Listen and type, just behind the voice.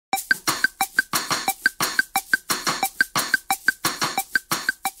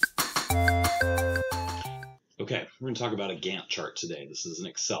Okay, we're going to talk about a Gantt chart today. This is an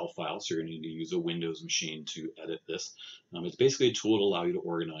Excel file, so you're going to need to use a Windows machine to edit this. It's basically a tool to allow you to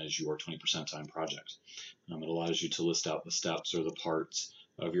organize your 20% time project. It allows you to list out the steps or the parts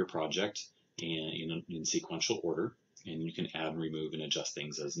of your project in sequential order, and you can add and remove and adjust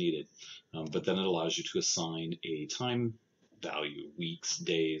things as needed. But then it allows you to assign a time value, weeks,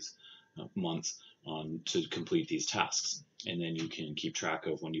 days, months, to complete these tasks. And then you can keep track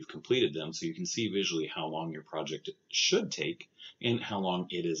of when you've completed them, so you can see visually how long your project should take and how long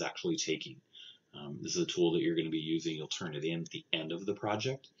it is actually taking. This is a tool that you're going to be using. You'll turn it in at the end of the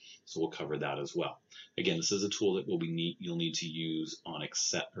project, so we'll cover that as well. Again, this is a tool that you'll need to use on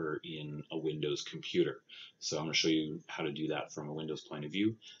Excel or in a Windows computer. So I'm going to show you how to do that from a Windows point of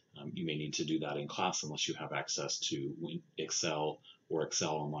view. You may need to do that in class unless you have access to Excel or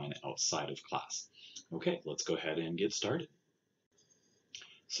Excel Online outside of class. Okay, let's go ahead and get started.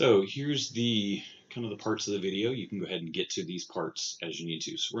 So here's the parts of the video. You can go ahead and get to these parts as you need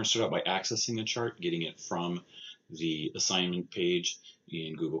to. So we're going to start out by accessing the chart, getting it from the assignment page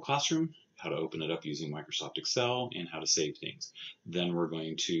in Google Classroom, how to open it up using Microsoft Excel, and how to save things. Then we're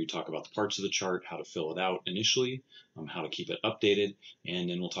going to talk about the parts of the chart, how to fill it out initially, how to keep it updated, and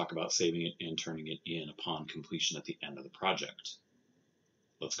then we'll talk about saving it and turning it in upon completion at the end of the project.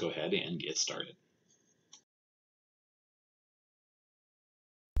 Let's go ahead and get started.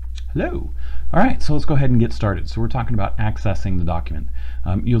 Hello. All right, so let's go ahead and get started. So we're talking about accessing the document.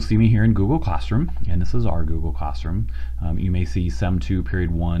 You'll see me here in Google Classroom, and this is our Google Classroom. You may see Sem2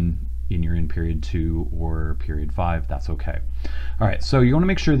 period 1 and you're in period 2 or period 5. That's okay. All right, so you want to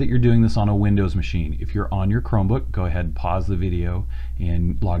make sure that you're doing this on a Windows machine. If you're on your Chromebook, go ahead and pause the video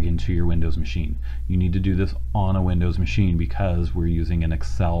and log into your Windows machine. You need to do this on a Windows machine because we're using an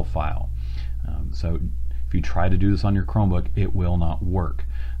Excel file. So if you try to do this on your Chromebook, it will not work.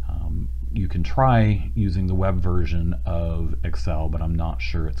 You can try using the web version of Excel, but I'm not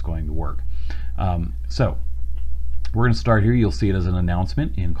sure it's going to work. So we're going to start here. You'll see it as an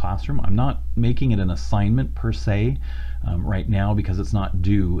announcement in Classroom. I'm not making it an assignment per se right now because it's not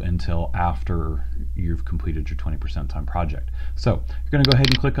due until after you've completed your 20% time project. So you're going to go ahead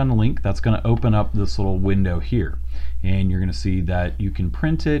and click on the link. That's going to open up this little window here. And you're going to see that you can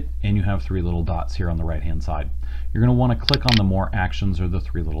print it, and you have 3 little dots here on the right hand side. You're going to want to click on the More Actions or the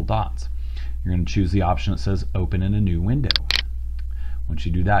 3 little dots. You're going to choose the option that says Open in a New Window. Once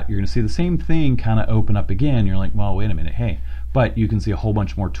you do that, you're going to see the same thing kind of open up again. You're like, well, wait a minute, hey. But you can see a whole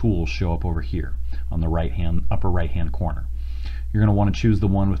bunch more tools show up over here on the upper right hand corner. You're going to want to choose the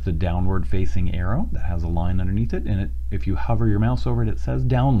one with the downward facing arrow that has a line underneath it, and if you hover your mouse over it, it says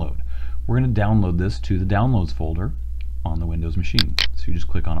Download. We're going to download this to the Downloads folder on the Windows machine. So you just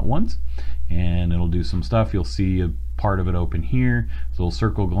click on it once and it'll do some stuff. You'll see a part of it open here. There's a little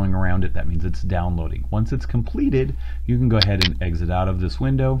circle going around it. That means it's downloading. Once it's completed, you can go ahead and exit out of this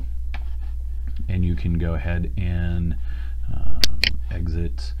window, and you can go ahead and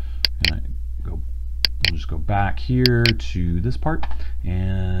exit. We'll just go back here to this part,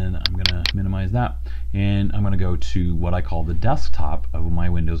 and I'm going to minimize that, and I'm going to go to what I call the desktop of my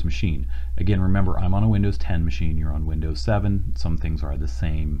Windows machine. Again, remember, I'm on a Windows 10 machine, you're on Windows 7. Some things are the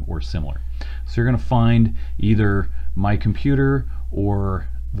same or similar. So you're going to find either My Computer or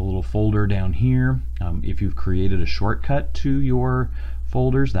the little folder down here. If you've created a shortcut to your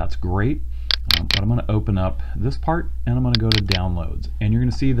folders, that's great. But I'm going to open up this part, and I'm going to go to Downloads, and you're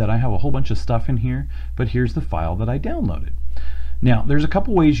going to see that I have a whole bunch of stuff in here, but here's the file that I downloaded. Now there's a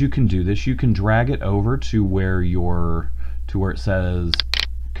couple ways you can do this. You can drag it over to where it says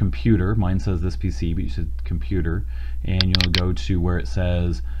Computer. Mine says this PC, but you said Computer, and you'll go to where it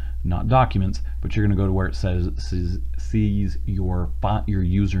says not Documents, but you're going to go to where it says sees your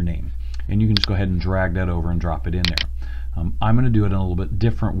username, and you can just go ahead and drag that over and drop it in there. I'm going to do it in a little bit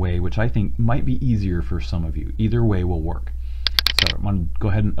different way, which I think might be easier for some of you. Either way will work. So I'm going to go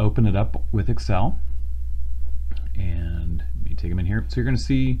ahead and open it up with Excel, and let me take them in here. So you're going to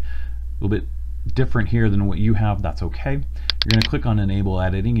see a little bit different here than what you have. That's okay. You're going to click on Enable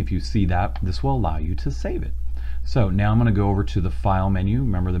Editing. If you see that, this will allow you to save it. So now I'm going to go over to the File menu.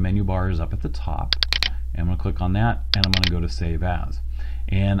 Remember, the menu bar is up at the top. And I'm going to click on that, and I'm going to go to Save As.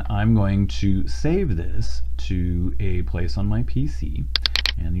 And I'm going to save this to a place on my PC,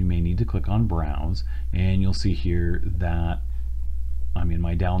 and you may need to click on Browse, and you'll see here that I'm in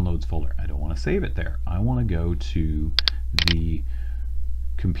my Downloads folder. I don't want to save it there. I want to go to the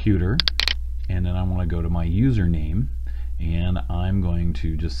computer, and then I want to go to my username, and I'm going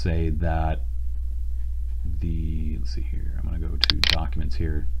to just say that let's see here, I'm going to go to Documents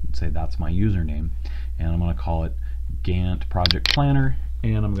here and say that's my username, and I'm going to call it Gantt Project Planner,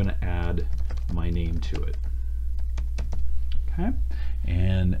 and I'm going to add my name to it. Okay,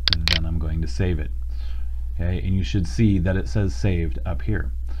 and then I'm going to save it. Okay, and you should see that it says saved up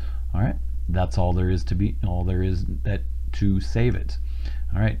here. All right, that's all there is to save it.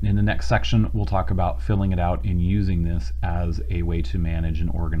 All right, in the next section, we'll talk about filling it out and using this as a way to manage and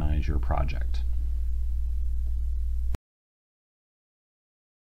organize your project.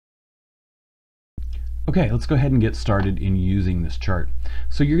 Okay, let's go ahead and get started in using this chart.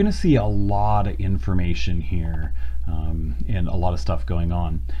 So you're going to see a lot of information here and a lot of stuff going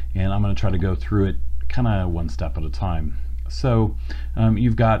on. And I'm going to try to go through it kind of one step at a time. So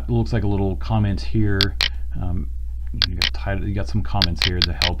you've got, looks like a little comment here. You got some comments here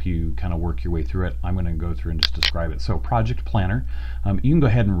to help you kind of work your way through it. I'm going to go through and just describe it. So project planner, you can go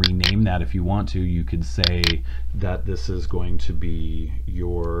ahead and rename that if you want to. You could say that this is going to be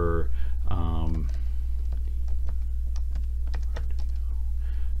your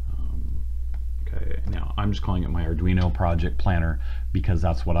okay, now I'm just calling it my Arduino project planner because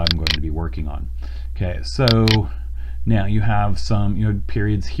that's what I'm going to be working on. Okay, so now you have some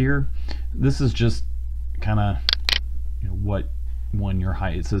periods here. This is just kind of what one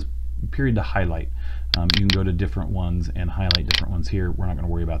it says period to highlight. You can go to different ones and highlight different ones here. We're not going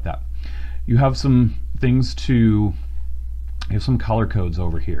to worry about that. You have some things you have some color codes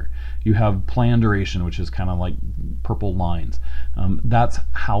over here. You have plan duration, which is kind of like purple lines. That's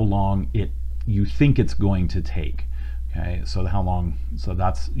how long you think it's going to take. Okay, so how long, so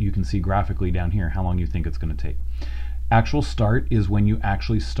that's, you can see graphically down here how long you think it's going to take. Actual start is when you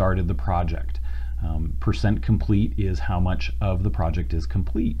actually started the project. Percent complete is how much of the project is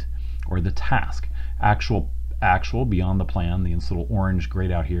complete, or the task. Actual beyond the plan, this little orange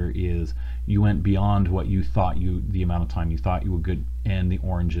grayed out here, is you went beyond what you thought the amount of time you thought you were good, and the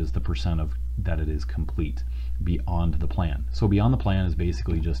orange is the percent of that it is complete beyond the plan. So beyond the plan is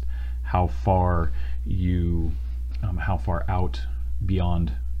basically just how far out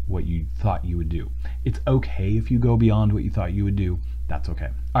beyond what you thought you would do. It's okay if you go beyond what you thought you would do. That's okay.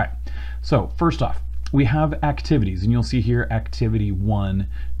 All right, so first off, we have activities, and you'll see here activity 1,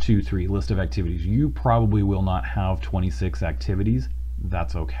 2, 3, list of activities. You probably will not have 26 activities.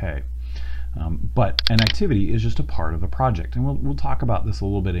 That's okay. But an activity is just a part of a project, and we'll talk about this a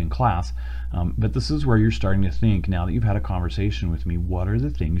little bit in class, but this is where you're starting to think, now that you've had a conversation with me, what are the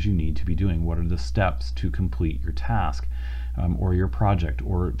things you need to be doing? What are the steps to complete your task or your project,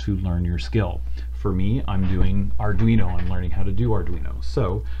 or to learn your skill? For me, I'm doing Arduino. I'm learning how to do Arduino.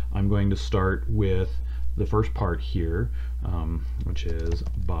 So I'm going to start with the first part here, which is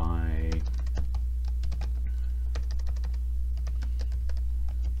by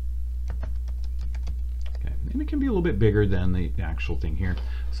and it can be a little bit bigger than the actual thing here.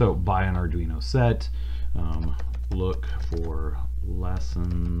 So buy an Arduino set, look for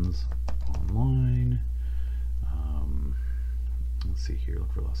lessons online. Let's see here,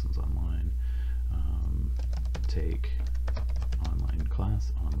 look for lessons online. Take online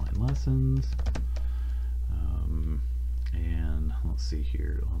lessons. And let's see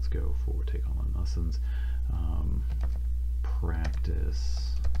here, let's go for take online lessons.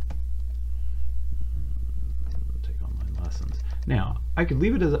 Practice. Take online lessons. Now, I could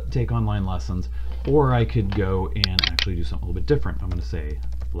leave it as take online lessons, or I could go and actually do something a little bit different. I'm going to say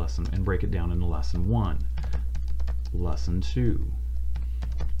lesson and break it down into lesson 1, lesson 2,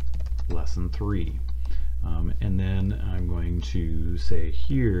 lesson 3. And then I'm going to say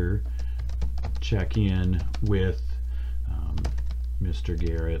here, check in with Mr.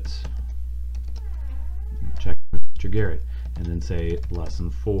 Garrett, check with Mr. Garrett, and then say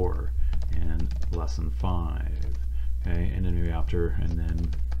lesson 4 and lesson 5. Okay, and then maybe after, and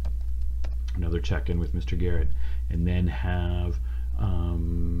then another check-in with Mr. Garrett, and then have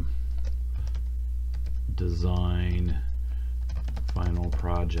design final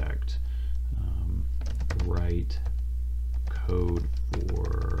project, write code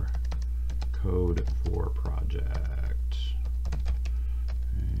for project,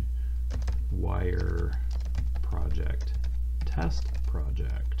 okay. Wire project, test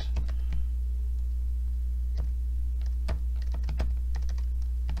project,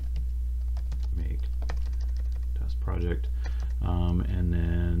 make test project, and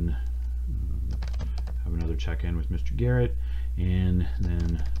then have another check-in with Mr. Garrett, and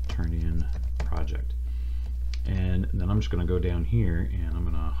then turn in project. And then I'm just going to go down here and I'm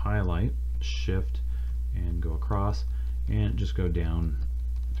going to highlight, shift, and go across, and just go down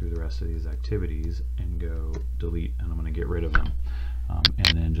through the rest of these activities and go delete, and I'm going to get rid of them.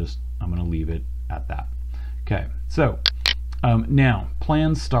 And then just I'm going to leave it at that. Okay, so now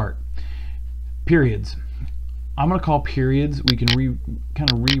plan start. Periods. I'm going to call periods, we can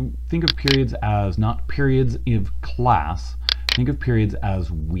think of periods as not periods of class, think of periods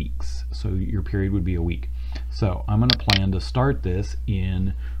as weeks. So your period would be a week. So I'm going to plan to start this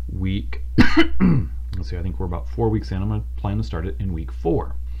in week, let's see, I think we're about 4 weeks in. I'm going to plan to start it in week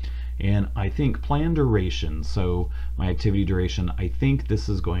 4. And I think plan duration, so my activity duration, I think this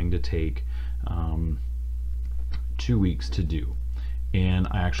is going to take 2 weeks to do. And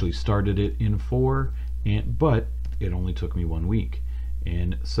I actually started it in 4, but it only took me 1 week.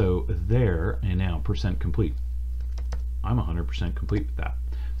 And so there, and now percent complete. I'm 100% complete with that.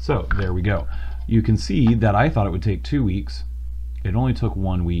 So there we go. You can see that I thought it would take 2 weeks. It only took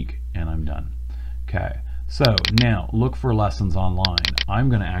 1 week, and I'm done. Okay, so now look for lessons online. I'm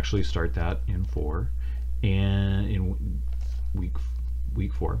going to actually start that in 4, and in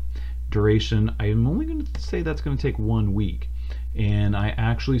week 4. Duration, I'm only going to say that's going to take 1 week. And I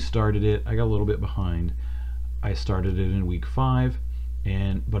actually started it, I got a little bit behind. I started it in week 5,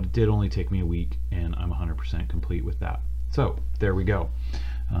 but it did only take me a week, and I'm 100% complete with that. So there we go.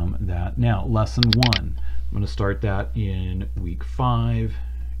 Now lesson 1, I'm going to start that in week 5,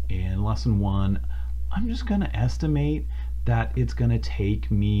 and lesson 1, I'm just going to estimate that it's going to take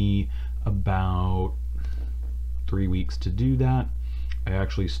me about 3 weeks to do that. I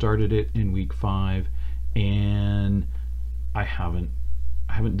actually started it in week 5, and I haven't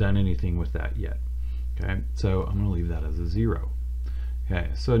done anything with that yet. Okay, so I'm going to leave that as a 0. Okay,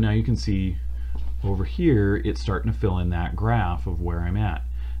 so now you can see over here it's starting to fill in that graph of where I'm at.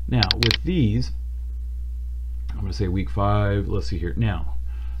 Now with these, I'm going to say week 5. Let's see here. Now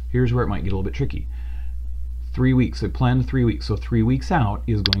here's where it might get a little bit tricky. 3 weeks. I planned 3 weeks, so 3 weeks out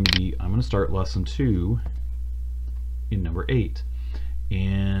is going to be, I'm going to start lesson 2 in number 8,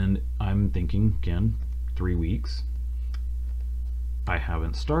 and I'm thinking again 3 weeks. I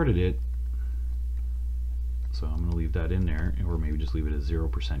haven't started it, so I'm going to leave that in there, or maybe just leave it as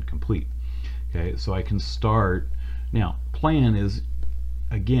 0% complete. Okay, so I can start. Now plan is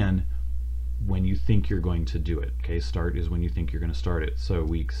again when you think you're going to do it. Okay, start is when you think you're going to start it. So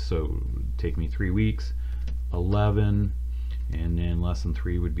weeks, so take me 3 weeks, 11, and then lesson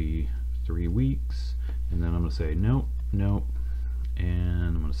 3 would be 3 weeks, and then I'm going to say nope, nope,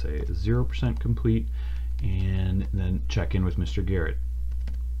 and I'm going to say 0% complete, and then check in with Mr. Garrett.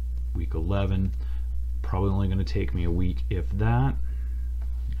 Week 11, probably only going to take me a week if that,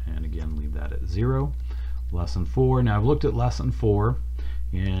 and again leave that at 0. Lesson 4, now I've looked at lesson 4,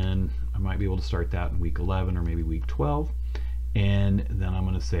 and I might be able to start that in week 11 or maybe week 12, and then I'm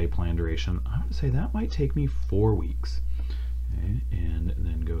going to say plan duration, I'm going to say that might take me 4 weeks. Okay, and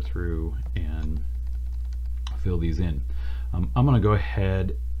then go through and fill these in. I'm going to go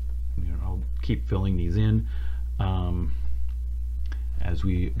ahead, I'll keep filling these in as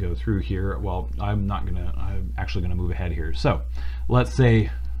we go through here. Well, I'm actually going to move ahead here. So let's say,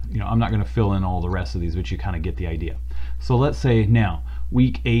 I'm not going to fill in all the rest of these, but you kind of get the idea. So let's say now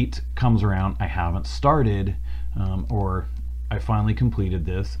week 8 comes around, I haven't started, or I finally completed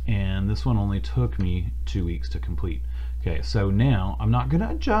this, and this one only took me 2 weeks to complete. Okay, so now I'm not going to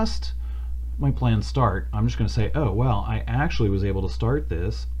adjust my plan start. I'm just going to say, oh well, I actually was able to start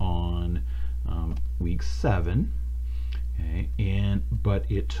this on week 7. Okay, but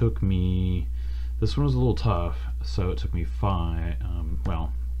it took me, this one was a little tough, so it took me 5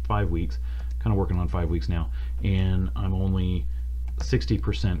 weeks, kind of working on 5 weeks now, and I'm only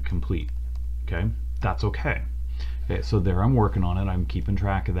 60% complete. Okay, that's okay. Okay, so there, I'm working on it, I'm keeping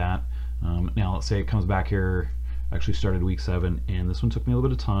track of that. Now let's say it comes back here, actually started week 7, and this one took me a little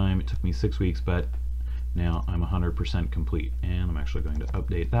bit of time, it took me 6 weeks, but now I'm 100% complete, and I'm actually going to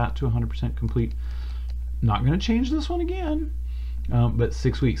update that to 100% complete. Not going to change this one again, but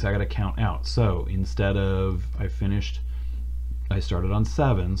 6 weeks I got to count out. So instead of, I started on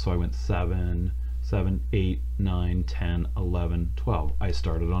 7, so I went 7, 8, 9, 10, 11, 12. I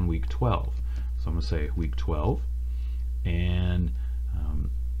started on week 12, so I'm going to say week 12, and I'm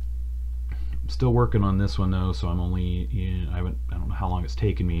still working on this one though, so I'm only, I don't know how long it's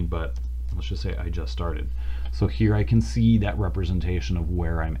taken me, but let's just say I just started. So here I can see that representation of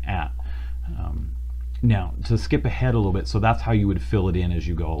where I'm at. Now to skip ahead a little bit, so that's how you would fill it in as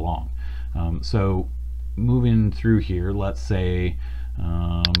you go along. So moving through here, let's say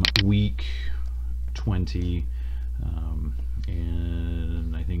week 20,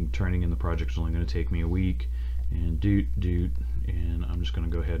 and I think turning in the project is only going to take me a week, and and I'm just going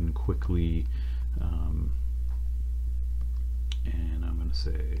to go ahead and quickly, and I'm going to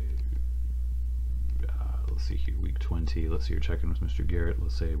say, let's see here, week 20, let's see, you're checking with Mr. Garrett,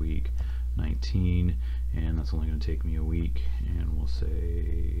 let's say week 19, and that's only going to take me a week, and we'll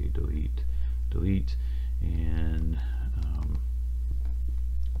say delete, and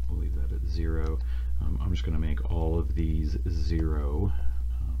we'll leave that at 0. I'm just going to make all of these 0.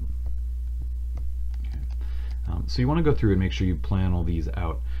 So you want to go through and make sure you plan all these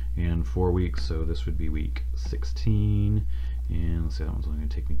out in 4 weeks. So this would be week 16, and let's say that one's only going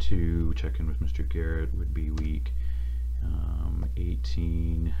to take me 2. Check in with Mr. Garrett would be week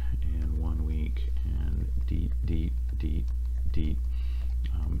 18, and 1 week, and deep.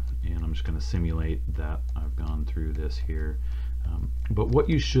 And I'm just going to simulate that I've gone through this here. But what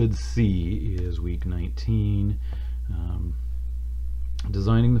you should see is week 19,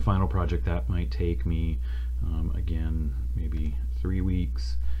 designing the final project. That might take me, again, maybe 3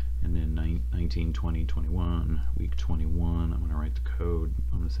 weeks. And then 19, 20, 21, week 21, I'm going to write the code.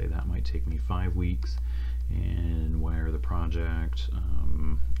 I'm going to say that might take me 5 weeks. And wire the project.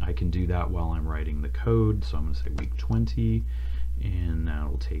 I can do that while I'm writing the code. So I'm going to say week 20, and that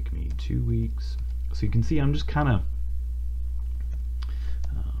will take me 2 weeks. So you can see I'm just kind of,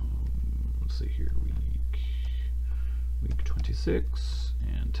 let's see here, week 26,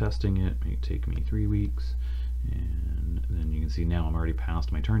 and testing it may take me 3 weeks. And then you can see now I'm already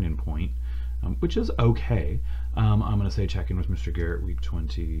past my turn-in point, which is okay. I'm going to say check in with Mr. Garrett week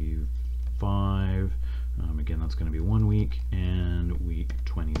 25. Again, that's going to be 1 week, and week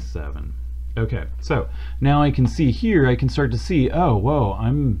 27. Okay, so now I can see here, I can start to see, oh,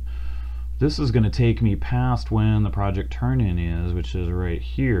 whoa, this is going to take me past when the project turn-in is, which is right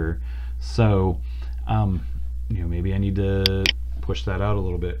here. So, maybe I need to push that out a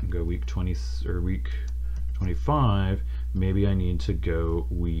little bit and go week 20 or week 25. Maybe I need to go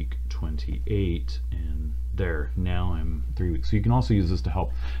week 28, and there, now I'm 3 weeks. So you can also use this to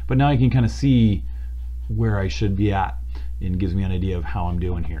help, but now I can kind of see where I should be at, and gives me an idea of how I'm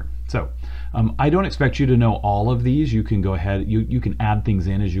doing here. So I don't expect you to know all of these. You can go ahead, you can add things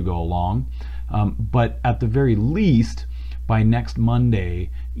in as you go along, but at the very least, by next Monday,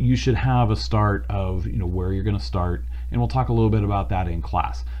 you should have a start of where you're going to start, and we'll talk a little bit about that in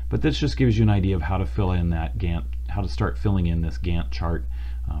class. But this just gives you an idea of how to fill in that Gantt, how to start filling in this Gantt chart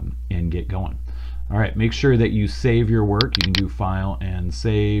and get going. All right, make sure that you save your work. You can do File and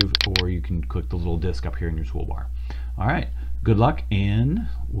Save, or you can click the little disk up here in your toolbar. All right, good luck, and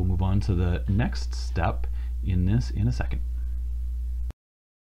we'll move on to the next step in this in a second.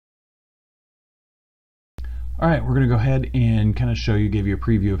 All right, we're going to go ahead and kind of give you a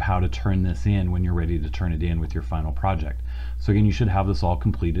preview of how to turn this in when you're ready to turn it in with your final project. So again, you should have this all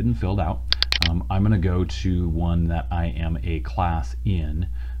completed and filled out. I'm going to go to one that I am a class in.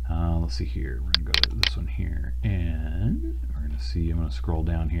 Let's see here, we're going to go to this one here, and we're going to see, I'm going to scroll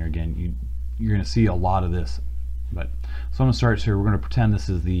down here again. You're going to see a lot of this, so I'm going to start here. We're going to pretend this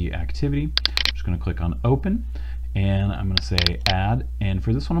is the activity. I'm just going to click on Open, and I'm going to say Add, and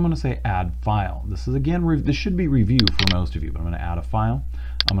for this one I'm going to say Add File. This is, again, this should be Review for most of you, but I'm going to add a file.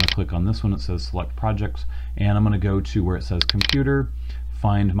 I'm going to click on this one. It says Select Projects, and I'm going to go to where it says Computer,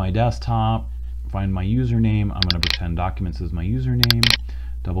 find my desktop, find my username. I'm going to pretend Documents is my username.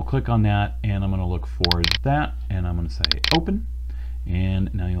 Double click on that, and I'm going to look for that, and I'm going to say Open,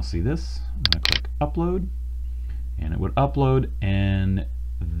 and now you'll see this. I'm going to click Upload, and it would upload, and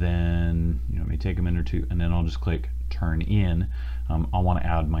then it may take a minute or two, and then I'll just click Turn In. I'll want to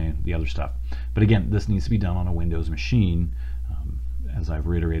add the other stuff, but again, this needs to be done on a Windows machine, as I've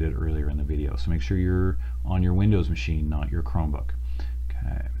reiterated earlier in the video. So make sure you're on your Windows machine, not your Chromebook.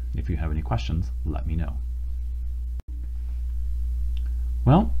 Okay. If you have any questions, let me know.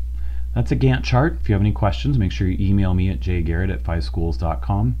 Well, that's a Gantt chart. If you have any questions, make sure you email me at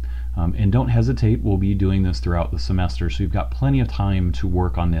jgarrett@5schools.com. And don't hesitate, we'll be doing this throughout the semester, so you've got plenty of time to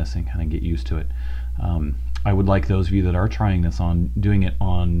work on this and kind of get used to it. I would like those of you that are trying this doing it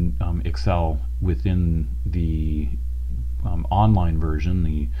on Excel within the online version,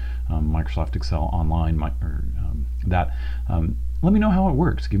 the Microsoft Excel Online, let me know how it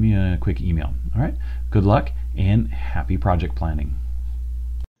works. Give me a quick email. All right, good luck and happy project planning.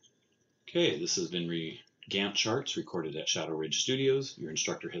 Okay, this has been Gantt Charts recorded at Shadow Ridge Studios. Your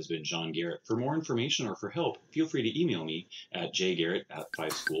instructor has been John Garrett. For more information or for help, feel free to email me at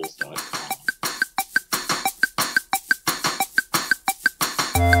jgarrett@5schools.com.